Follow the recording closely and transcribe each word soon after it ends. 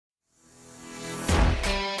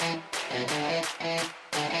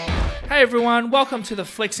G'day everyone, welcome to the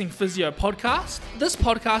Flexing Physio podcast. This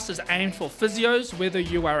podcast is aimed for physios, whether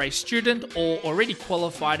you are a student or already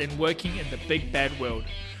qualified and working in the big bad world.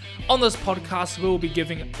 On this podcast, we will be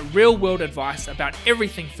giving real world advice about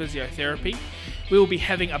everything physiotherapy. We will be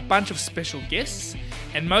having a bunch of special guests,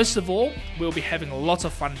 and most of all, we'll be having lots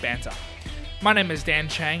of fun banter. My name is Dan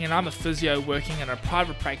Chang, and I'm a physio working in a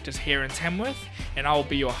private practice here in Tamworth, and I will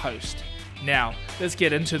be your host. Now, let's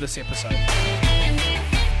get into this episode.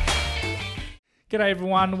 G'day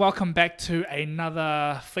everyone, welcome back to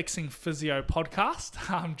another Flexing Physio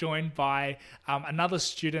podcast. I'm joined by another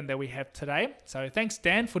student that we have today. So thanks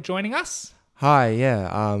Dan for joining us. Hi,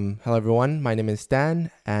 hello everyone. My name is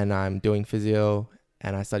Dan and I'm doing physio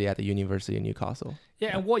and I study at the University of Newcastle.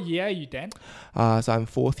 Yeah, and what year are you, Dan? So I'm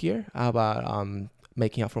fourth year, but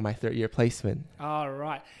making up for my third year placement. All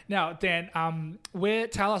right. Now, Dan,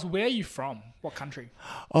 tell us, where are you from? What country?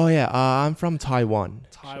 Oh yeah, I'm from Taiwan.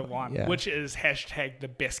 Taiwan, yeah. Which is hashtag the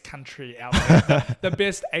best country out there. the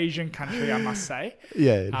best Asian country, I must say.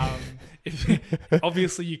 Yeah.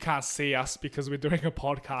 Obviously, you can't see us because we're doing a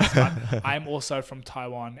podcast, but I'm also from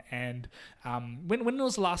Taiwan. And when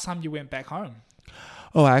was the last time you went back home?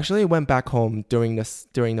 Oh, I actually went back home during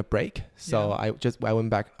the break. So Yeah. I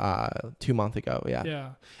went back 2 months ago. Yeah. Yeah.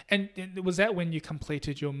 And was that when you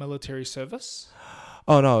completed your military service?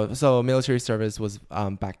 Oh no. So military service was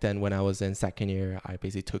back then when I was in second year. I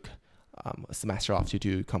basically took a semester off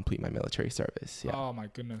to complete my military service. Yeah. Oh my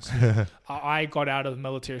goodness. I got out of the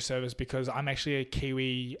military service because I'm actually a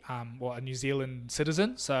Kiwi, a New Zealand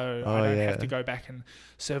citizen. So I don't have to go back and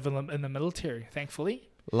serve in the military, thankfully.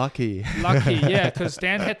 Lucky, yeah, because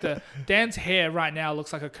Dan's hair right now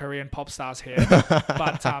looks like a Korean pop star's hair.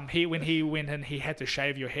 But when he went in, he had to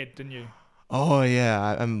shave your head, didn't you? Oh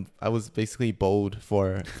yeah, I was basically bald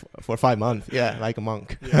for 5 months. Yeah, like a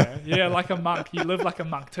monk. Yeah, like a monk. You live like a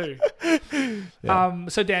monk too. Yeah.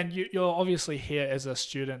 So Dan, you're obviously here as a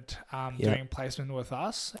student doing placement with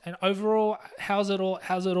us. And overall, how's it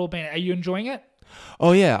all been? Are you enjoying it?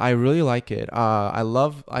 Oh yeah, I really like it. I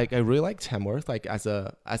really like Tamworth, like as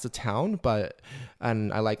a town,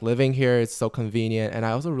 and I like living here. It's so convenient, and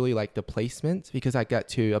I also really like the placement because I get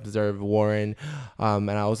to observe Warren,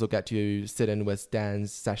 and I also get to sit in with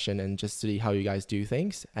Dan's session and just see how you guys do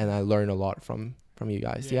things, and I learn a lot from you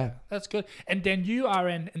guys. Yeah, that's good. And Dan, you are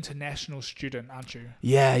an international student, aren't you?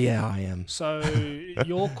 Yeah, I am. So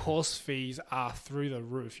your course fees are through the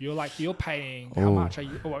roof. You're paying how much are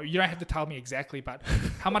you? Well, you don't have to tell me exactly, but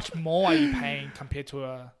how much more are you paying compared to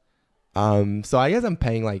a? So I guess I'm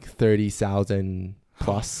paying like 30,000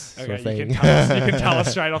 plus. Okay, sort of thing. you can tell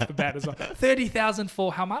us straight off the bat as well. 30,000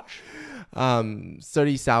 for how much?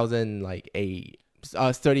 30,000 like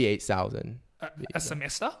 38,000 a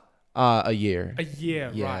semester. A year. A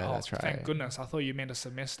year, yeah, right? That's right. Thank goodness. I thought you meant a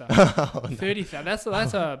semester. Oh, no. 30,000. That's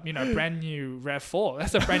a brand new RAV4.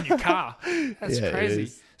 That's a brand new car. That's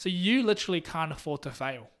crazy. So you literally can't afford to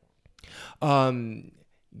fail.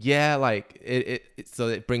 Yeah, like so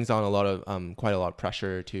it brings on a lot of quite a lot of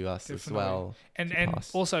pressure to us as well. And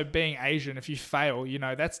also being Asian, if you fail,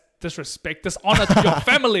 that's disrespect, dishonor to your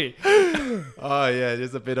family. Oh yeah,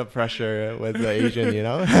 there's a bit of pressure with the Asian,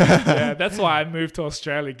 Yeah, that's why I moved to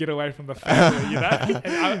Australia, get away from the family,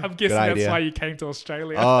 And I'm guessing that's why you came to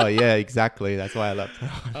Australia. Oh yeah, exactly. That's why I left.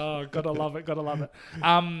 Oh, gotta love it.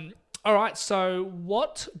 All right, so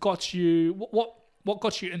what got you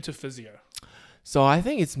into physio? So I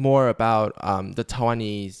think it's more about the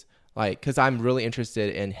Taiwanese, because I'm really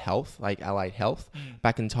interested in health, like allied health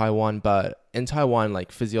back in Taiwan. But in Taiwan,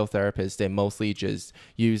 like physiotherapists, they mostly just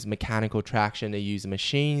use mechanical traction. They use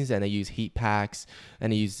machines and they use heat packs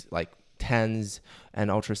and they use like TENS and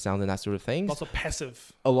ultrasound and that sort of things. Lots of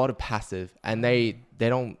passive. A lot of passive. And they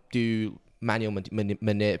don't do manual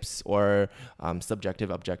manips or subjective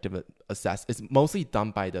objective assess. It's mostly done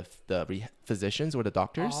by the physicians or the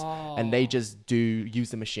doctors, and they just use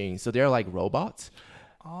the machine, so they're like robots.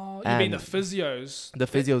 You mean the physios? The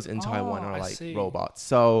physios in Taiwan are like robots.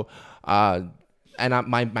 So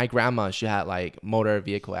my grandma, she had like motor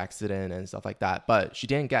vehicle accident and stuff like that, but she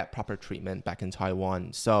didn't get proper treatment back in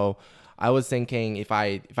Taiwan. So I was thinking if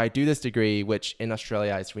I do this degree, which in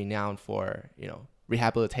Australia is renowned for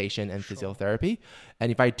rehabilitation and physiotherapy,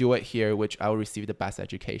 and if I do it here, which I will receive the best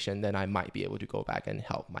education, then I might be able to go back and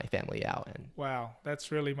help my family out. Wow, that's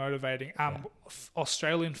really motivating.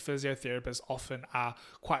 Australian physiotherapists often are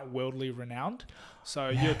quite worldly renowned, so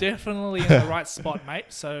you're definitely in the right spot, mate.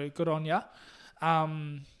 So good on ya.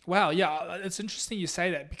 Wow, yeah, it's interesting you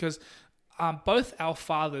say that because both our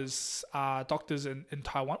fathers are doctors in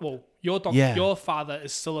Taiwan. Well, Yeah. your father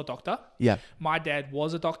is still a doctor. Yeah. My dad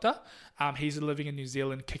was a doctor. He's living in New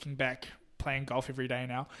Zealand, kicking back, playing golf every day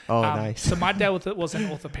now. Oh, nice. So my dad was an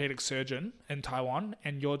orthopedic surgeon in Taiwan.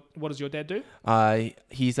 And what does your dad do?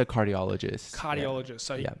 He's a cardiologist. Cardiologist.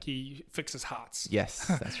 So he fixes hearts. Yes,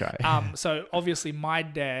 that's right. So obviously my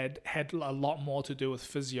dad had a lot more to do with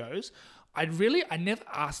physios. I never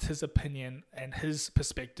asked his opinion and his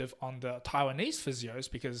perspective on the Taiwanese physios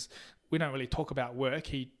because we don't really talk about work.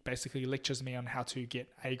 He basically lectures me on how to get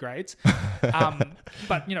A grades. But,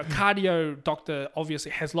 cardio doctor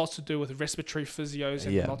obviously has lots to do with respiratory physios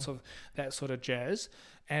and lots of that sort of jazz.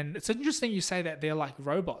 And it's interesting you say that they're like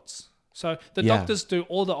robots. So the doctors do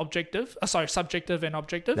all the subjective and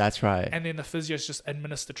objective. That's right. And then the physios just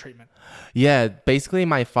administer treatment. Yeah, basically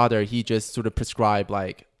my father, he just sort of prescribed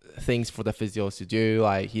like things for the physios to do.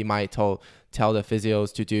 Like he might tell the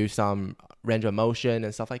physios to do some range of motion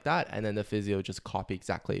and stuff like that, and then the physio just copy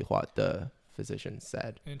exactly what the physician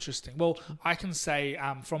said. Interesting. Well, I can say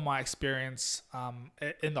from my experience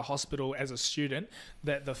in the hospital as a student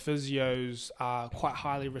that the physios are quite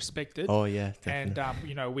highly respected. Oh yeah,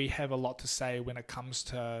 definitely. And we have a lot to say when it comes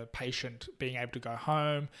to patient being able to go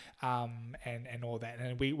home and all that.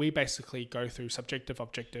 And we basically go through subjective,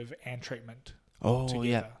 objective, and treatment. Oh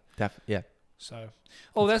together. Yeah. So,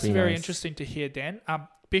 that's very nice. interesting to hear, Dan.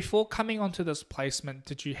 Before coming onto this placement,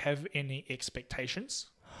 did you have any expectations?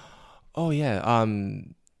 Oh yeah.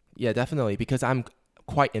 Yeah, definitely, because I'm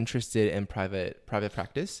quite interested in private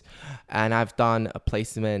practice, and I've done a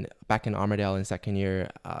placement back in Armidale in second year,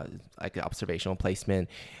 like an observational placement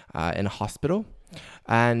in a hospital,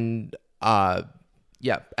 and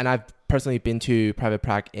and I've personally been to private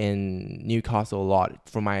prac in Newcastle a lot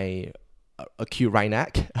for my acute right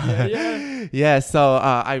neck. Yeah. So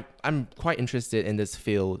I'm quite interested in this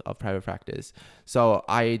field of private practice. So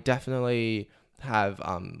I definitely have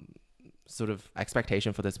sort of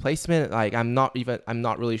expectation for this placement. Like I'm not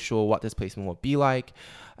really sure what this placement will be like,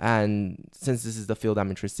 and since this is the field I'm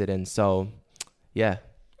interested in, so yeah.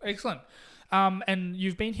 Excellent. And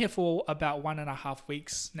you've been here for about 1.5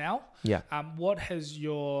 weeks now. Yeah. What has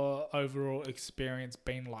your overall experience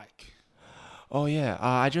been like? Oh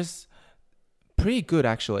yeah. Pretty good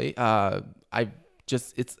actually.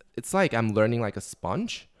 It's like I'm learning like a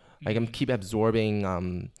sponge. Like I'm keep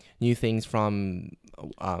absorbing new things from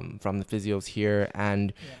the physios here,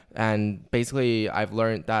 and basically I've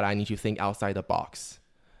learned that I need to think outside the box,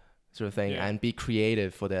 sort of thing, and be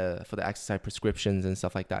creative for the exercise prescriptions and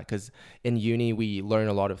stuff like that. Because in uni we learn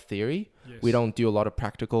a lot of theory. Yes. We don't do a lot of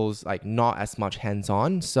practicals, like not as much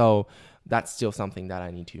hands-on. So that's still something that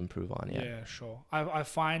I need to improve on. Yeah, sure. I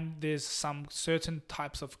find there's some certain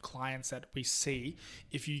types of clients that we see,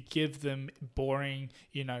 if you give them boring,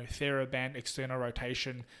 TheraBand external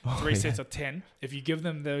rotation, 3 sets of 10, if you give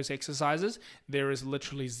them those exercises, there is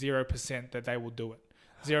literally 0% that they will do it.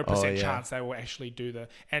 0% chance they will actually do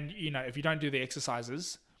and if you don't do the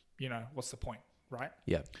exercises, what's the point, right?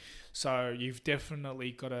 Yeah. So you've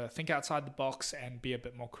definitely got to think outside the box and be a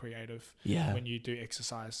bit more creative when you do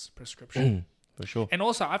exercise prescription. For sure. And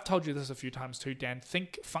also, I've told you this a few times too, Dan,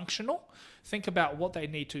 think functional. Think about what they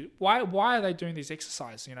need to, why are they doing these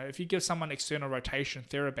exercises? If you give someone external rotation,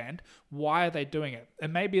 TheraBand, why are they doing it?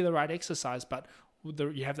 It may be the right exercise, but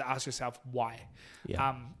you have to ask yourself why.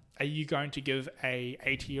 Yeah. Are you going to give a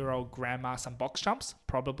 80-year-old grandma some box jumps?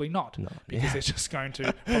 Probably not, because they're just going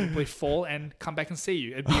to probably fall and come back and see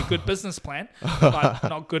you. It'd be a good business plan, but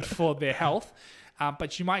not good for their health.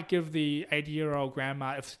 But you might give the 80-year-old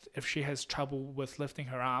grandma, if she has trouble with lifting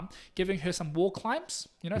her arm, giving her some wall climbs,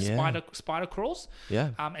 spider crawls,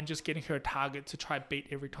 and just getting her a target to try beat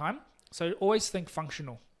every time. So always think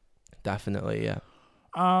functional. Definitely, yeah.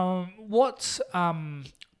 What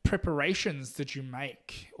preparations did you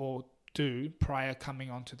make or do prior coming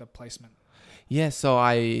onto the placement? Yeah, so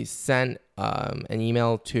I sent an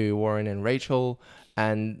email to Warren and Rachel,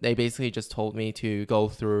 and they basically just told me to go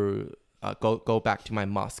through, go back to my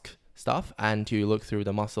MUSC stuff and to look through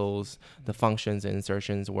the muscles, the functions,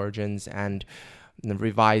 insertions, origins, and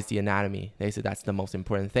revise the anatomy. They said that's the most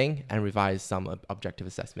important thing, and revise some objective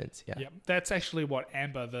assessments. Yeah, that's actually what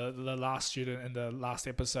Amber, the last student in the last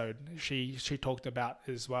episode, she talked about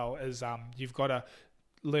as well. Is you've got to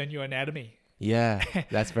learn your anatomy. Yeah,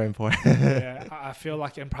 that's very important. Yeah, I feel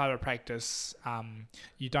like in private practice,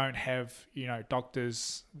 you don't have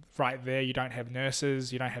doctors right there. You don't have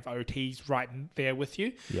nurses. You don't have OTs right there with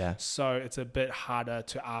you. Yeah. So it's a bit harder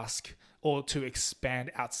to ask or to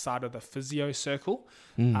expand outside of the physio circle.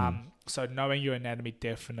 So knowing your anatomy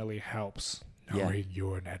definitely helps. Knowing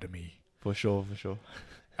your anatomy. For sure.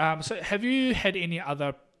 So have you had any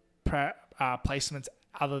other placements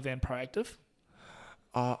other than Proactive?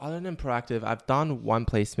 Other than Proactive, I've done one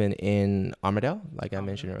placement in Armadale, like I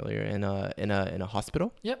mentioned earlier, in a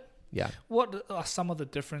hospital. Yep. Yeah. What are some of the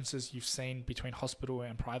differences you've seen between hospital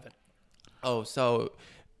and private? Oh, so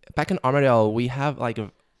back in Armadale, we have like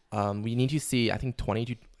we need to see I think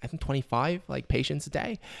 25 like patients a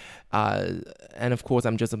day, and of course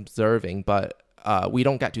I'm just observing, but we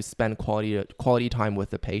don't get to spend quality time with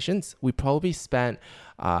the patients. We probably spent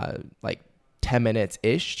like 10 minutes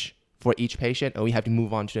ish for each patient, and we have to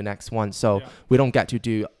move on to the next one. So we don't get to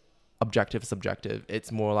do objective subjective.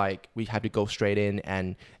 It's more like we have to go straight in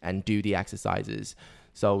and do the exercises.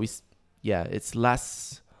 So it's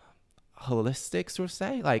less holistic, sort of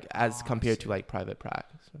say, like as compared to like private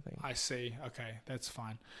practice. I see. Okay, that's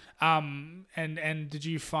fine. And did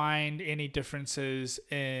you find any differences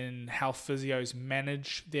in how physios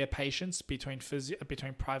manage their patients between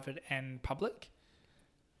private and public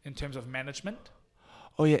in terms of management?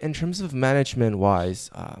 Oh yeah, in terms of management wise,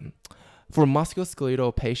 for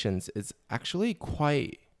musculoskeletal patients, it's actually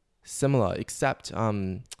quite similar, except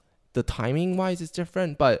the timing wise is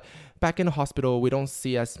different. But back in the hospital, we don't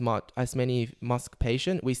see as many MUSC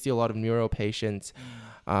patients. We see a lot of neuro patients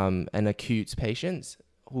and acute patients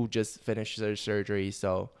who just finished their surgery.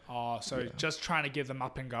 So just trying to get them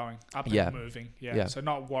up and going, and moving. Yeah. So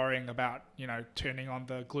not worrying about turning on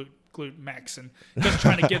the glute max and just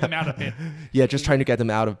trying to get them out of bed. Just trying to get them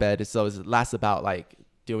out of bed. So it's less about like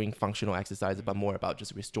doing functional exercises, but more about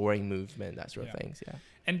just restoring movement, that sort of things. Yeah.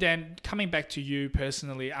 And then coming back to you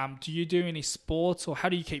personally, do you do any sports, or how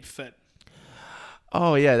do you keep fit?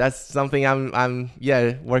 Oh yeah, that's something I'm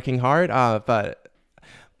working hard. But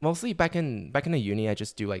mostly back in the uni, I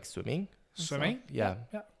just do like swimming. Swimming? Yeah.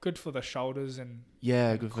 Good for the shoulders and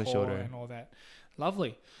good for the shoulder and all that.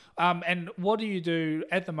 Lovely. And what do you do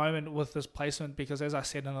at the moment with this placement? Because as I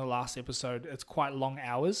said in the last episode, it's quite long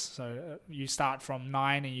hours. So you start from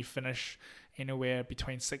 9 and you finish anywhere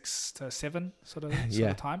between 6 to 7 sort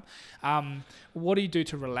of time. What do you do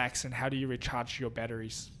to relax, and how do you recharge your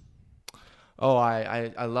batteries? Oh,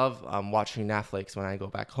 I love watching Netflix when I go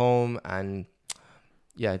back home. And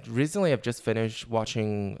recently I've just finished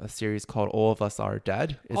watching a series called All of Us Are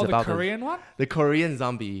Dead. It's about the Korean one? The Korean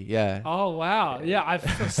zombie, yeah. Oh, wow. Yeah,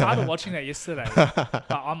 I've started watching that yesterday. But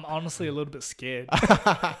I'm honestly a little bit scared.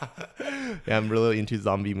 I'm really into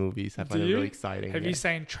zombie movies. I find it really exciting. Have you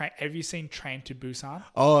seen Train to Busan?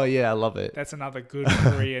 Oh, yeah, I love it. That's another good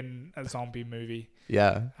Korean zombie movie.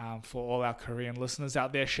 Yeah. For all our Korean listeners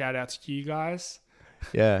out there, shout out to you guys.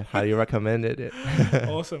 Yeah, highly recommended it.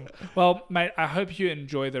 Awesome. Well, mate, I hope you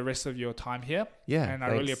enjoy the rest of your time here. Yeah, and I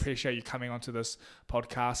really appreciate you coming onto this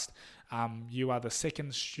podcast. You are the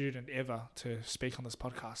second student ever to speak on this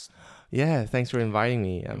podcast. Yeah, thanks for inviting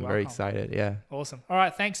me. I'm very excited. Yeah. Awesome. All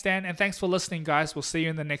right, thanks, Dan, and thanks for listening, guys. We'll see you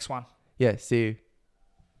in the next one. Yeah, see you.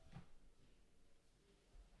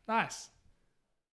 Nice.